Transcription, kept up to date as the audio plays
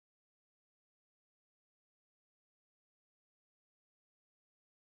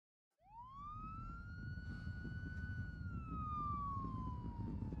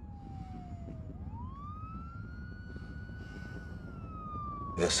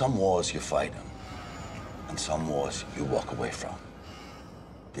There's some wars you fight and some wars you walk away from.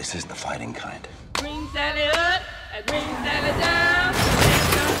 This is the fighting kind. Green salad up, and green salad down.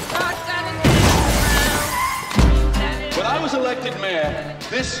 When I was elected mayor,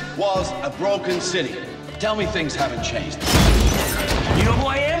 this was a broken city. Tell me things haven't changed. You know who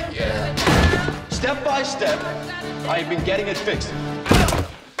I am? Yeah. Step by step, I've been getting it fixed.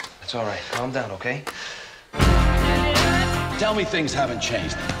 It's all right. Calm down, okay? Tell me things haven't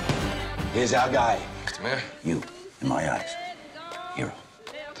changed. Here's our guy. Mr. Mayor. You, in my eyes, hero.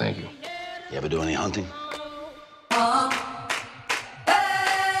 Thank you. You ever do any hunting? You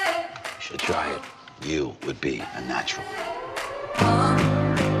should try it. You would be a natural.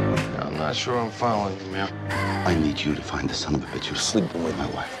 I'm not sure I'm following you, Mayor. I need you to find the son of a bitch who's sleeping with my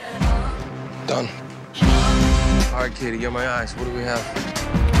wife. Done. All right, Katie, you're my eyes. What do we have?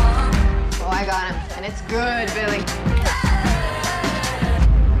 Oh, I got him. And it's good, Billy.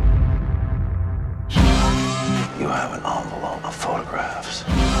 You have an envelope of photographs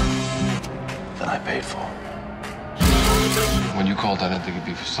that I paid for. When you called, I didn't think it'd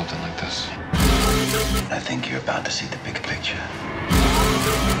be for something like this. I think you're about to see the bigger picture.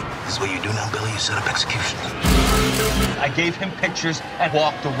 This is what you do now, Billy. You set up execution. I gave him pictures and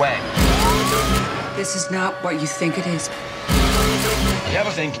walked away. This is not what you think it is. You ever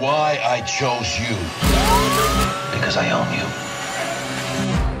think why I chose you? Because I own you.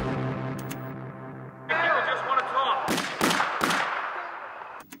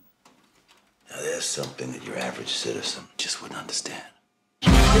 Now, there's something that your average citizen just wouldn't understand. The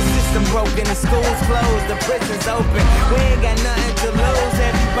system broken, the schools closed, the prisons open. We ain't got nothing to lose,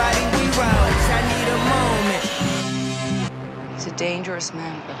 everybody we rose. I need a moment. He's a dangerous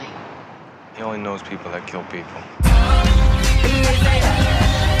man, Billy. He only knows people that kill people.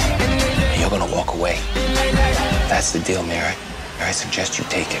 You're gonna walk away. That's the deal, Mary. I suggest you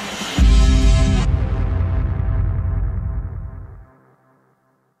take it.